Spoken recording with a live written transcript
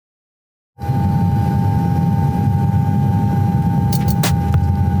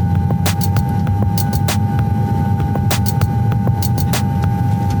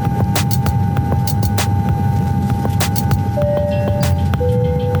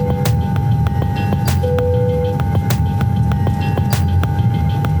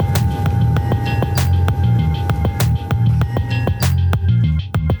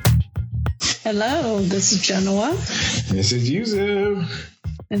This is Genoa. This is Yusuf.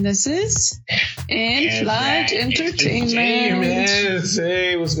 And this is In-Flight Entertainment.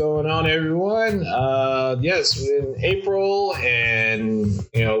 Hey, what's going on, everyone? Yes, we're in April, and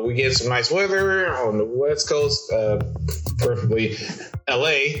we get some nice weather on the West Coast, preferably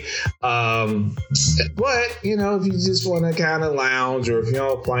LA. But if you just want to kind of lounge, or if you're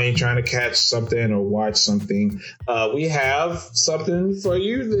on a plane trying to catch something or watch something, we have something for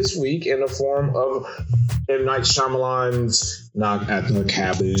you this week in the form of M. Night Shyamalan's Knock at the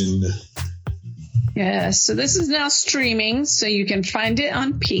Cabin. Yes, so this is now streaming, so you can find it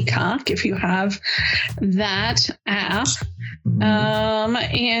on Peacock if you have that app.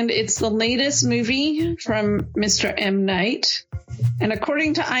 And it's the latest movie from Mr. M. Night. And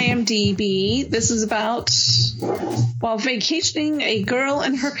according to IMDb, this is about while vacationing, a girl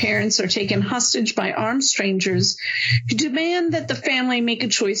and her parents are taken hostage by armed strangers who demand that the family make a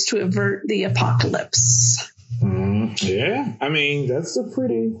choice to avert the apocalypse. Yeah, I mean, that's a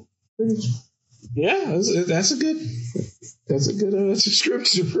pretty yeah, that's a good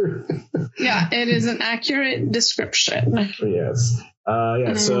description. Yeah, it is an accurate description. Yes.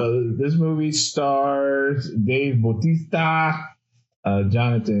 So this movie stars Dave Bautista,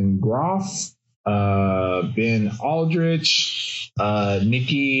 Jonathan Groff, Ben Aldridge,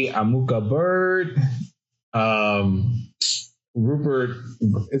 Nikki Amuka-Bird, Rupert,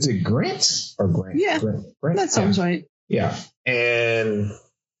 is it Grint or Grant? Yeah, Grint? That sounds right. Yeah. And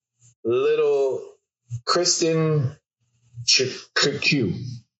little Kristen Q. I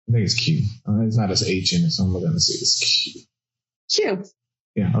think it's Q. It's not as H in it, so I'm going to say it's Q. Q.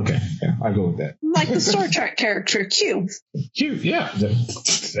 Yeah, okay. Yeah, I'll go with that. Like the Star Trek character, Q. Q, yeah.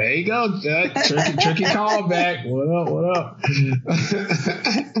 There you go. Tricky callback. What up?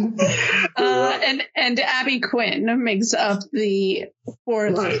 And Abby Quinn makes up the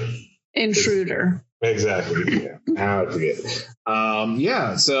fourth intruder. Exactly. Yeah. How I forget.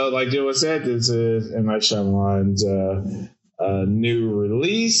 So like Joe said, this is M. Night Shyamalan's new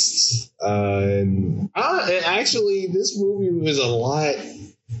release. And actually, this movie is a lot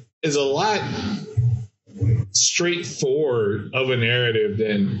straightforward of a narrative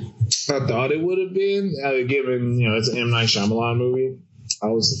than I thought it would have been. Given it's an M. Night Shyamalan movie, I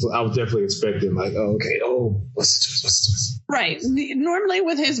was definitely expecting what's the twist? Right. Normally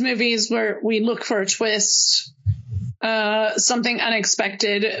with his movies, where we look for a twist, something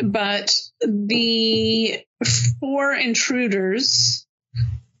unexpected, but the four intruders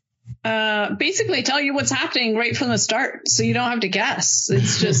basically tell you what's happening right from the start, so you don't have to guess.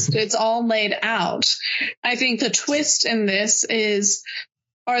 It's just it's all laid out. I think the twist in this is,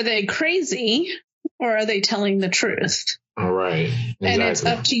 are they crazy or are they telling the truth? All right. Exactly. And it's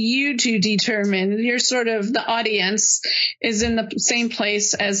up to you to determine. You're sort of, the audience is in the same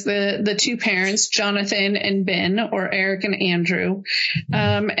place as the two parents, Jonathan and Ben, or Eric and Andrew,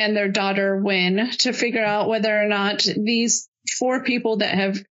 and their daughter, Wynn, to figure out whether or not these four people that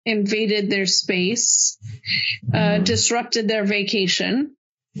have invaded their space, disrupted their vacation,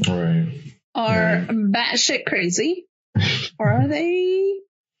 are batshit crazy, or are they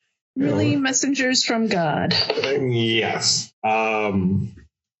really messengers from God? Yes.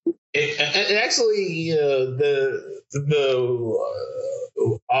 It actually, the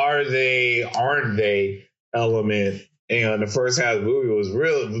are they, aren't they element in the first half of the movie was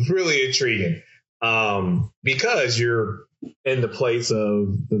really intriguing. Because you're in the place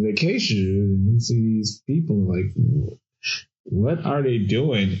of the vacation and you see these people like, what are they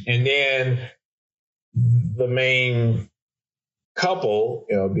doing? And then the main couple,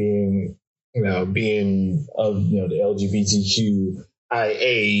 being of the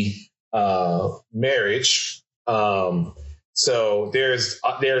LGBTQIA marriage. So there's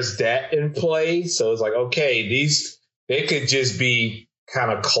that in play. So it's like, okay, they could just be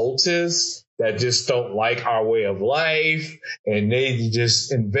kind of cultists that just don't like our way of life, and they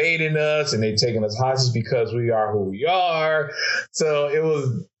just invading us, and they taking us hostage because we are who we are. So it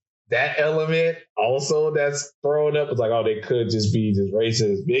was that element also that's thrown up. It's like, oh, they could just be just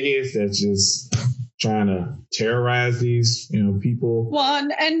racist bigots that's just trying to terrorize these, people. Well,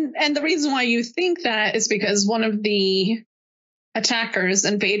 and the reason why you think that is because one of the attackers,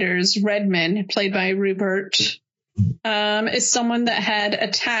 invaders, Redman, played by Rupert, is someone that had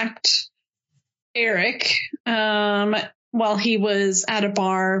attacked Eric while he was at a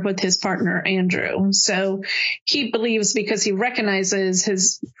bar with his partner, Andrew. So he believes, because he recognizes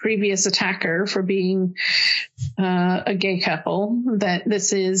his previous attacker for being a gay couple, that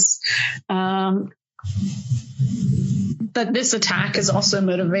this is that this attack is also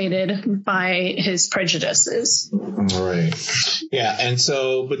motivated by his prejudices. Right. Yeah. And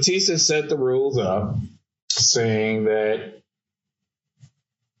so Bautista set the rules up saying that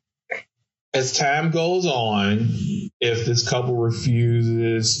as time goes on, if this couple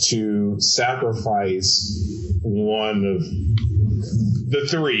refuses to sacrifice one of the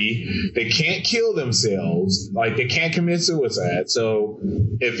three, they can't kill themselves. Like, they can't commit suicide. So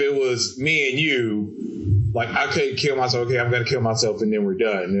if it was me and you, like, I couldn't kill myself. Okay, I'm going to kill myself and then we're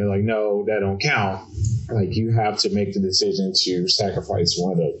done. And they're like, no, that don't count. Like, you have to make the decision to sacrifice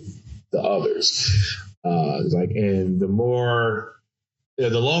one of the others. And the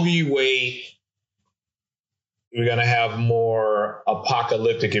longer you wait, you're going to have more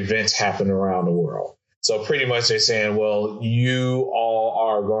apocalyptic events happen around the world. So pretty much they're saying, well, you all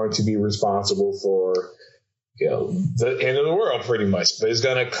are going to be responsible for, the end of the world, pretty much. But it's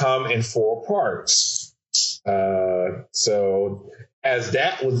going to come in 4 parts. So as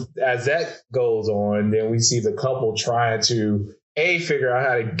that goes on, then we see the couple trying to figure out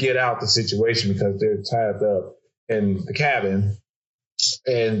how to get out the situation because they're tied up in the cabin,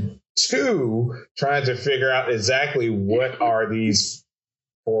 and 2, trying to figure out exactly what are the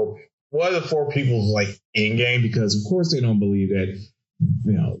 4 people's like end game, because of course they don't believe that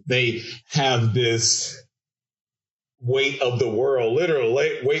they have this weight of the world, literal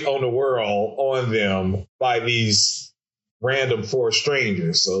weight on the world on them by these random 4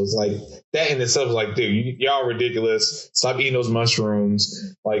 strangers. So it's like that in itself is like, dude, y'all ridiculous. Stop eating those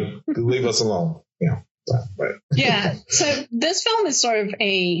mushrooms. Like, leave us alone. But. Yeah. So this film is sort of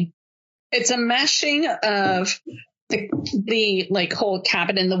it's a meshing of the like whole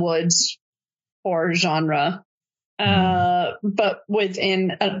cabin in the woods horror genre, but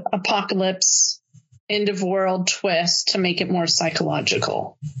within an apocalypse, end of world twist to make it more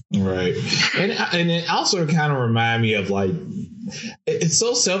psychological. Right. And it also kind of reminds me of like, it's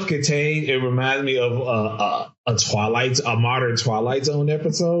so self-contained. It reminds me of a modern Twilight Zone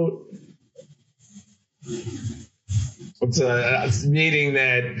episode. Meaning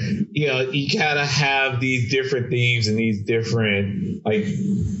that you kind of have these different themes and these different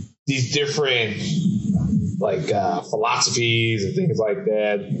philosophies and things like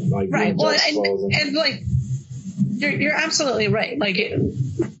that. Like, right. Well, and like you're absolutely right. Like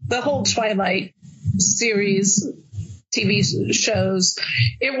the whole Twilight series, TV shows,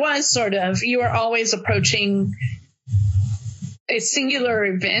 it was sort of, you are always approaching a singular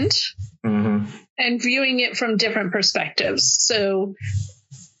event. Mm-hmm. And viewing it from different perspectives. So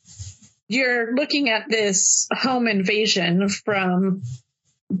you're looking at this home invasion from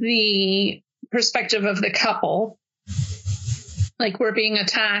the perspective of the couple. Like, we're being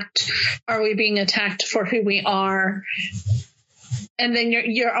attacked. Are we being attacked for who we are? And then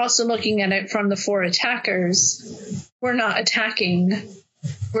you're also looking at it from the 4 attackers. We're not attacking.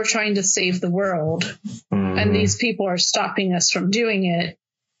 We're trying to save the world. Mm-hmm. And these people are stopping us from doing it.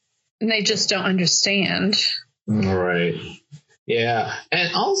 And they just don't understand. Right. Yeah.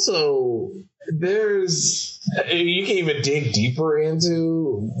 And also, you can even dig deeper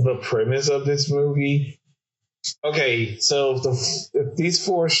into the premise of this movie. Okay, so if these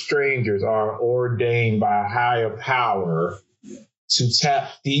 4 strangers are ordained by a higher power to tap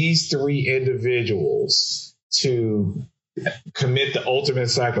these 3 individuals to commit the ultimate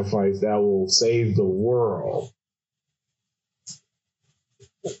sacrifice that will save the world,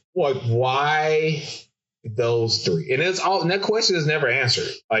 why those 3? And that question is never answered.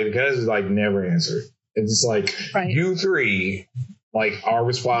 Like, because it's like never answered. It's just like, right. You 3 like are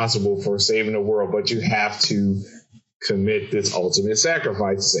responsible for saving the world, but you have to commit this ultimate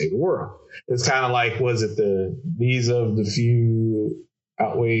sacrifice to save the world. It's kind of like, was it the needs of the few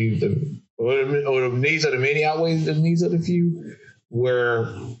outweigh or the needs of the many outweigh the needs of the few, where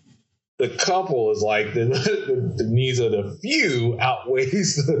the couple is like the needs of the few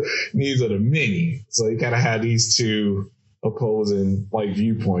outweighs the needs of the many. So you kind of have these 2 opposing like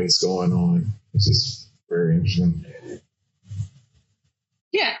viewpoints going on, which is very interesting.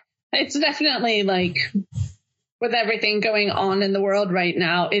 Yeah, it's definitely like, with everything going on in the world right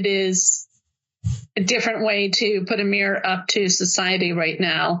now, it is a different way to put a mirror up to society right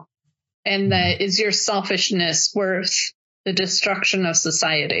now. And that, is your selfishness worth the destruction of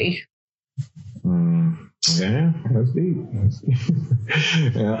society? Yeah, that's deep.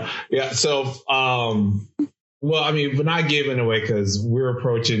 Yeah. So, well, I mean, we're not giving away because we're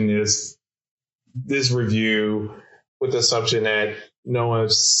approaching this review with the assumption that no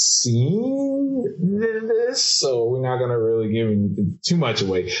one's seen this, so we're not going to really give too much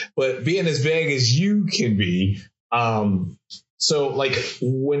away. But being as vague as you can be, so like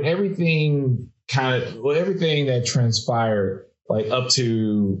when everything kind of everything that transpired, like up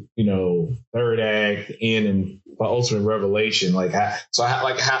to third act, end, and the ultimate revelation. Like,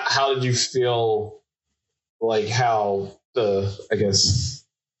 how did you feel? Like how the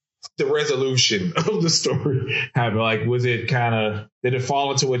resolution of the story happened? Like, was it did it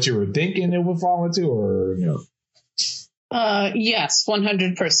fall into what you were thinking it would fall into, or Yes,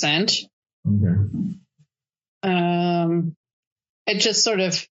 100%. Okay. It just sort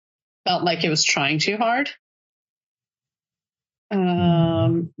of felt like it was trying too hard.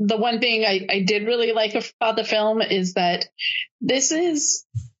 The one thing I did really like about the film is that this is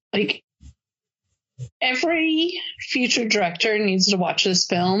like, every future director needs to watch this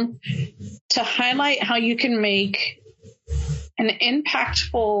film to highlight how you can make an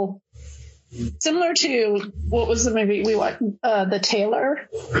impactful, similar to what was the movie we watched, The Tailor.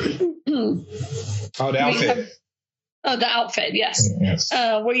 The Outfit. The Outfit, yes. Yes.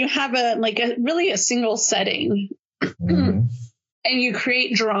 Where you have a single setting, and you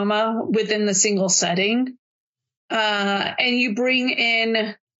create drama within the single setting, and you bring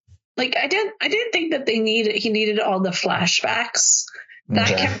in. Like, I didn't think that he needed all the flashbacks. That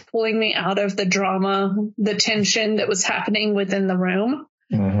kept pulling me out of the drama, the tension that was happening within the room.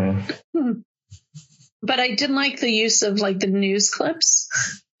 But I did like the use of the news clips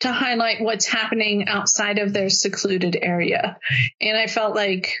to highlight what's happening outside of their secluded area. And I felt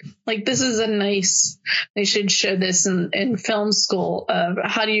like this is they should show this in film school of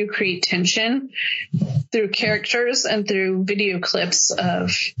how do you create tension through characters and through video clips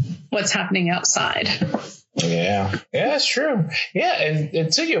of what's happening outside. Yeah, that's true. Yeah.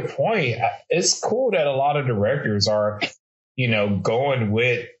 And to your point, it's cool that a lot of directors are, going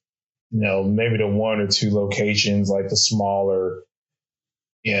with, maybe the one or two locations, like the smaller,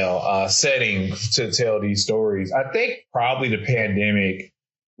 setting to tell these stories. I think probably the pandemic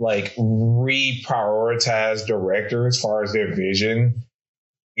reprioritized directors as far as their vision,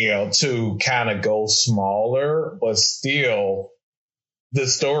 to kind of go smaller, but still the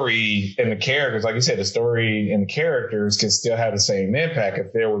story and the characters, like you said, the story and the characters can still have the same impact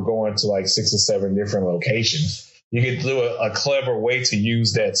if they were going to 6 or 7 different locations. You could do a clever way to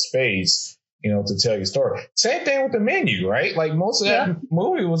use that space, to tell your story. Same thing with the menu, right? Like, most of that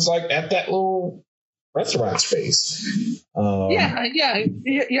movie was at that little restaurant space.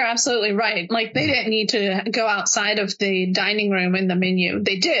 You're absolutely right. They didn't need to go outside of the dining room in the menu.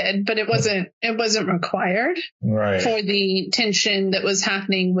 They did, but it wasn't required, right, for the tension that was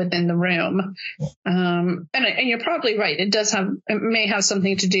happening within the room. And you're probably right. It may have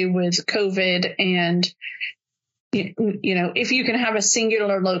something to do with COVID, and if you can have a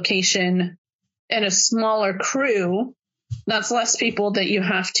singular location and a smaller crew, that's less people that you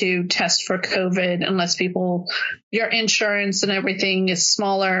have to test for COVID, and less people, your insurance and everything is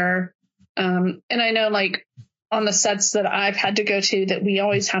smaller. And I know on the sets that I've had to go to, that we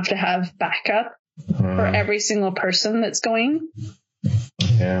always have to have backup for every single person that's going.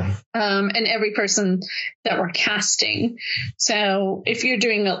 Yeah. And every person that we're casting. So if you're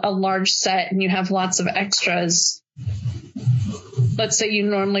doing a large set and you have lots of extras, let's say you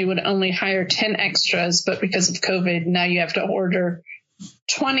normally would only hire 10 extras, but because of COVID, now you have to order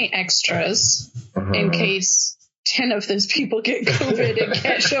 20 extras in case 10 of those people get COVID and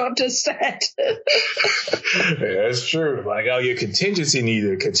can't show up to set. Yeah, that's true. Your contingency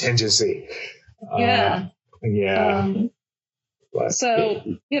needed contingency. Yeah. Yeah. So,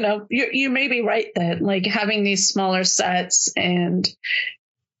 you may be right that having these smaller sets and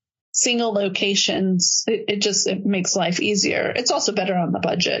single locations, it makes life easier. It's also better on the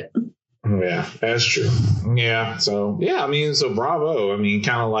budget. Yeah, that's true. Yeah. So, so bravo. Let's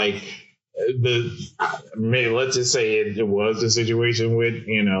just say it was the situation with,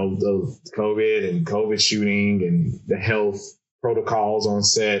 the COVID and COVID shooting and the health protocols on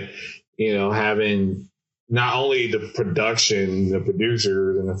set, having not only the production, the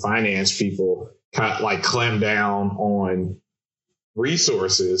producers and the finance people clamp down on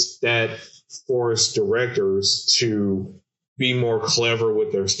resources, that force directors to be more clever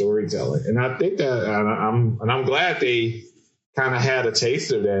with their storytelling. And I think that I'm glad they kind of had a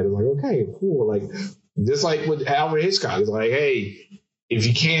taste of that. It's okay, cool. Just like with Alfred Hitchcock, it's hey, if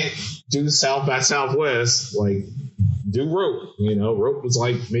you can't do South by Southwest, do Rope. Rope was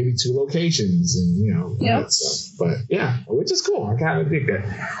maybe 2 locations, and that stuff. But yeah, which is cool. I kind of dig that.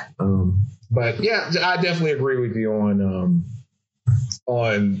 But yeah, I definitely agree with you on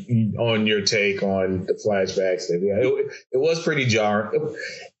your take on the flashbacks. It was pretty jarring.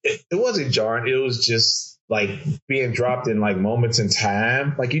 It wasn't jarring. It was just being dropped in moments in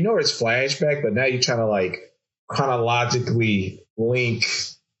time. It's flashback, but now you're trying to chronologically link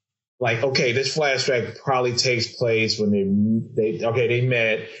like, okay, this flashback probably takes place when they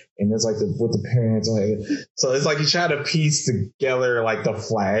met, and it's like with the parents. Like, so it's like you try to piece together like the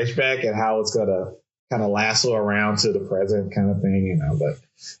flashback and how it's gonna kind of lasso around to the present kind of thing, but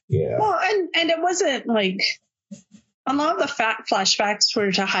yeah. Well, and it wasn't like a lot of the flashbacks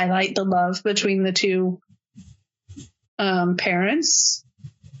were to highlight the love between the two parents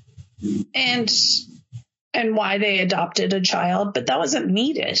and why they adopted a child, but that wasn't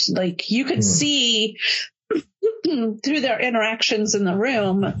needed. Like, you could see through their interactions in the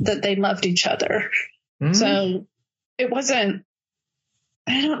room that they loved each other. So it wasn't,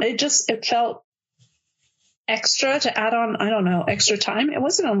 it felt extra to add on, extra time. It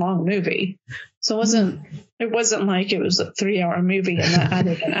wasn't a long movie. So it wasn't like it was a 3-hour movie and that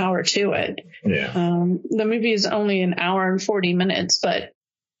added an hour to it. Yeah. The movie is only an hour and 40 minutes, but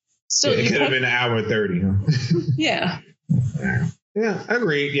still, it could have been an hour and 30, huh? Yeah. Yeah, I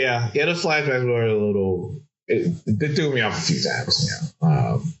agree. Yeah. The flashbacks were a little, it threw me off a few times.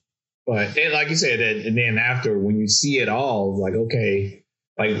 But like you said, and then after, when you see it all, like, okay,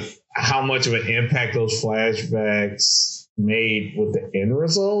 like how much of an impact those flashbacks made with the end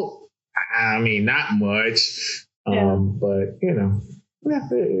result. I mean, not much, but yeah,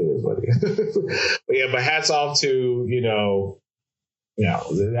 it is what it is. But hats off to,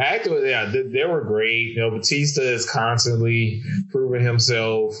 the actor, they were great. Bautista is constantly proving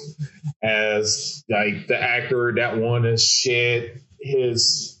himself as like the actor that won to shed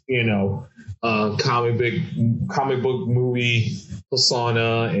his, comic book movie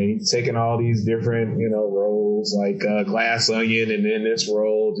persona, and he's taking all these different, roles like Glass Onion, and then this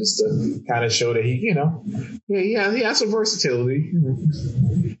role just to kind of show that he has some versatility.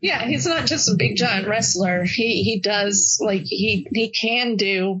 Yeah, he's not just a big giant wrestler. He does, like, he can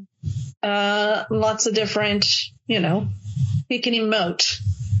do lots of different, he can emote.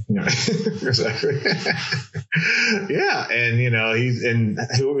 Exactly. Yeah, and he's in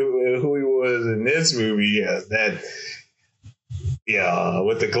who he was in this movie.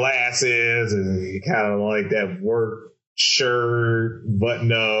 With the glasses and kind of like that work shirt,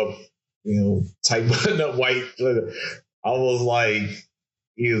 button up, tight button up white, almost like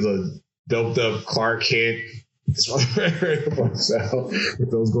he was a doped up Clark Kent. With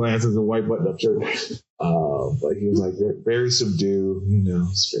those glasses and white button up shirt. But he was like very subdued,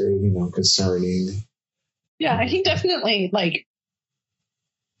 it's very, concerning. Yeah, he definitely like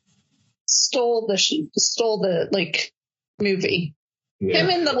stole the like movie. Yeah. Him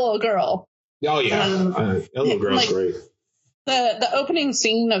and the little girl. Oh yeah, that little girl's great. The opening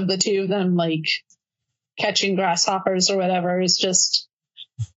scene of the two of them like catching grasshoppers or whatever is just,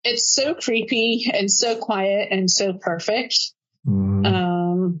 it's so creepy and so quiet and so perfect.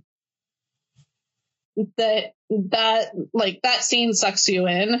 That scene sucks you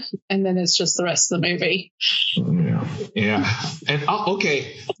in, and then it's just the rest of the movie. Yeah. And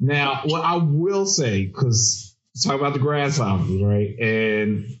okay, now what I will say, because talk about the grasshoppers, right?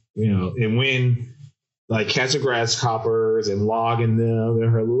 And and when like catching grasshoppers and logging them in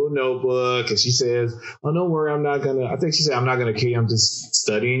her little notebook, and she says, "Oh, don't worry, I think she said, I'm not gonna kill you. I'm just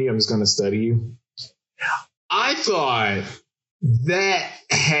studying you. I'm just gonna study you." I thought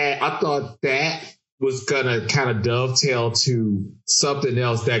that was gonna kind of dovetail to something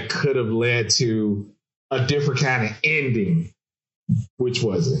else that could have led to a different kind of ending, which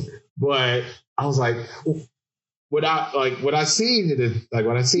wasn't. But I was like, when I seen it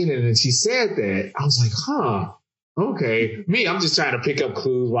and she said that, I was like, huh, okay. Me, I'm just trying to pick up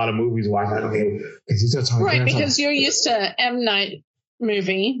clues while the movie's watching. Okay, right, because you're used to M. Night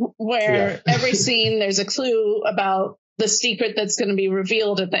movie where every scene there's a clue about the secret that's going to be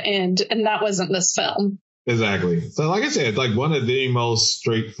revealed at the end, and that wasn't this film. Exactly. So, like I said, like one of the most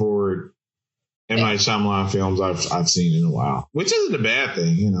straightforward M. Night Shyamalan films I've seen in a while, which isn't a bad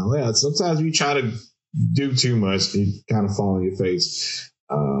thing, Yeah, sometimes you try to do too much, you kind of fall on your face.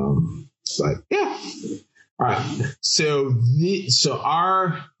 But yeah. All right. So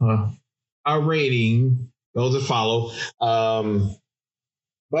our rating goes as follow.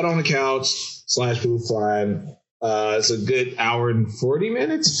 Butt on the couch / Blue Flying. It's a good hour and 40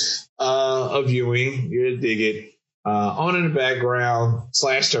 minutes of viewing. You're gonna dig it. On in the background /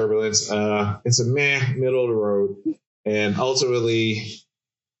 turbulence. It's a middle of the road, and ultimately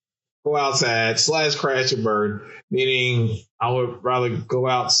go outside / crash and burn. Meaning, I would rather go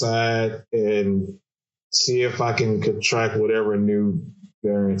outside and see if I can contract whatever new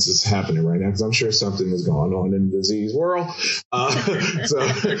variance is happening right now, because I'm sure something is going on in the disease world. So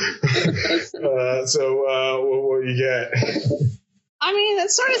what you got? I mean,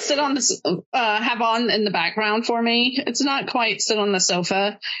 it's sort of sit on this, have on in the background for me. It's not quite sit on the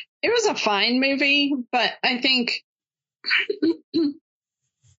sofa. It was a fine movie, but I think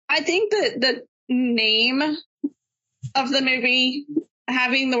that the name of the movie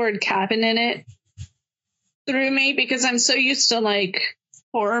having the word cabin in it threw me, because I'm so used to like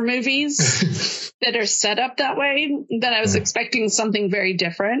horror movies that are set up that way that I was expecting something very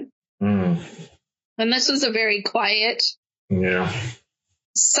different. And this was a very quiet,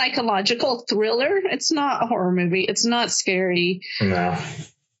 psychological thriller. It's not a horror movie. It's not scary. No.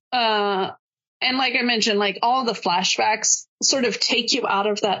 And like I mentioned, like all the flashbacks sort of take you out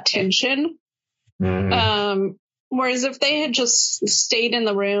of that tension. Whereas if they had just stayed in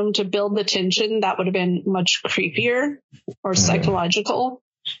the room to build the tension, that would have been much creepier or psychological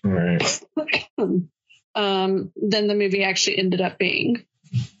than the movie actually ended up being.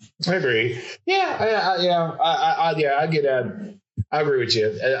 I agree. I get that. I agree with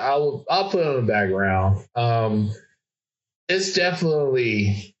you. I'll put it on the background. It's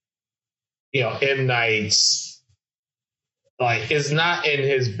definitely, M. Night's, like, it's not in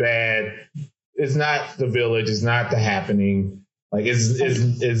his bad. It's not The Village. It's not The Happening. Like,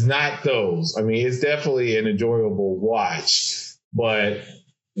 it's not those. I mean, it's definitely an enjoyable watch. But,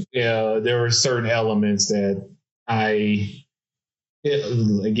 there were certain elements that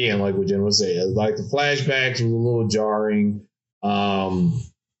again, like what Jen was saying, like the flashbacks was a little jarring. The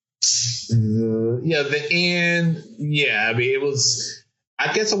end, I mean, it was,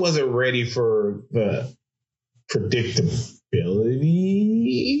 I guess I wasn't ready for the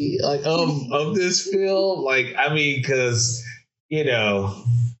predictability of this film. Like, I mean, because,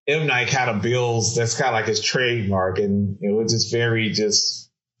 M. Night kind of builds, that's kind of like his trademark, and it was just very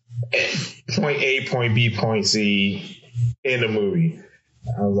point A, point B, point C in the movie.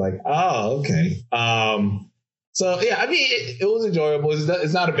 I was like, oh, okay. So, yeah, I mean, it was enjoyable.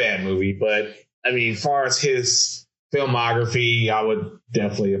 It's not a bad movie, but, I mean, as far as his filmography, I would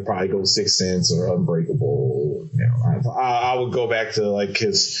definitely probably go Sixth Sense or Unbreakable. I would go back to, like,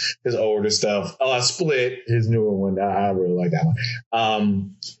 his older stuff. Split, his newer one. I really like that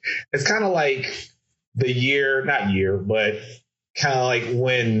one. It's kind of like but kind of like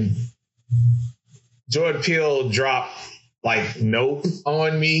when Jordan Peele dropped, like, Nope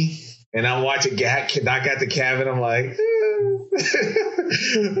on me, and I'm watching Knock at the Cabin. I'm like,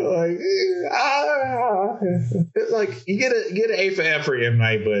 it's like you get an A for effort, M.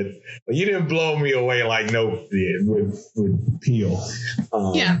 Night, but you didn't blow me away like Nope did with Peele.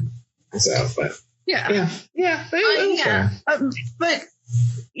 So, but yeah. But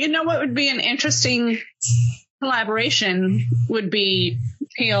what would be an interesting collaboration would be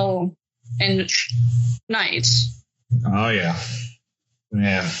Peele and Night. Oh yeah.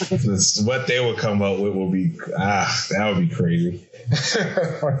 Man, what they would come up with will be that would be crazy.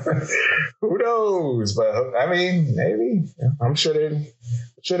 Who knows? But I mean, maybe. I'm sure they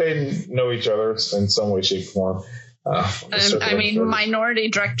know each other in some way, shape, or form. I mean, minority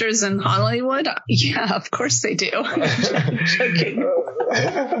directors in Hollywood. Yeah, of course they do. I'm joking.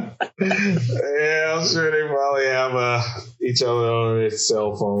 Yeah, I'm sure they probably have each other on their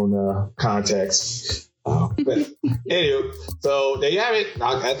cell phone contacts. But anyway, so there you have it.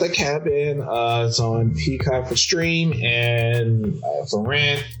 Knock at the Cabin. It's on Peacock for stream and for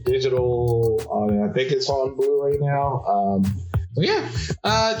rent, digital. I think it's on Blu-ray now.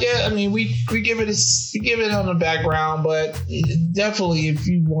 I mean, we give it on the background, but definitely if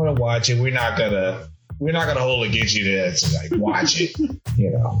you want to watch it, we're not gonna hold it against you to like watch it,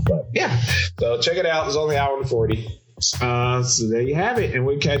 But yeah, so check it out. It's only an hour and 40. So there you have it, and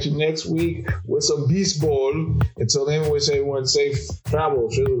we'll catch you next week with some baseball. Until then, we'll say one safe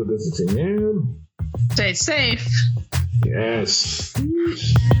travel. Stay safe. Yes.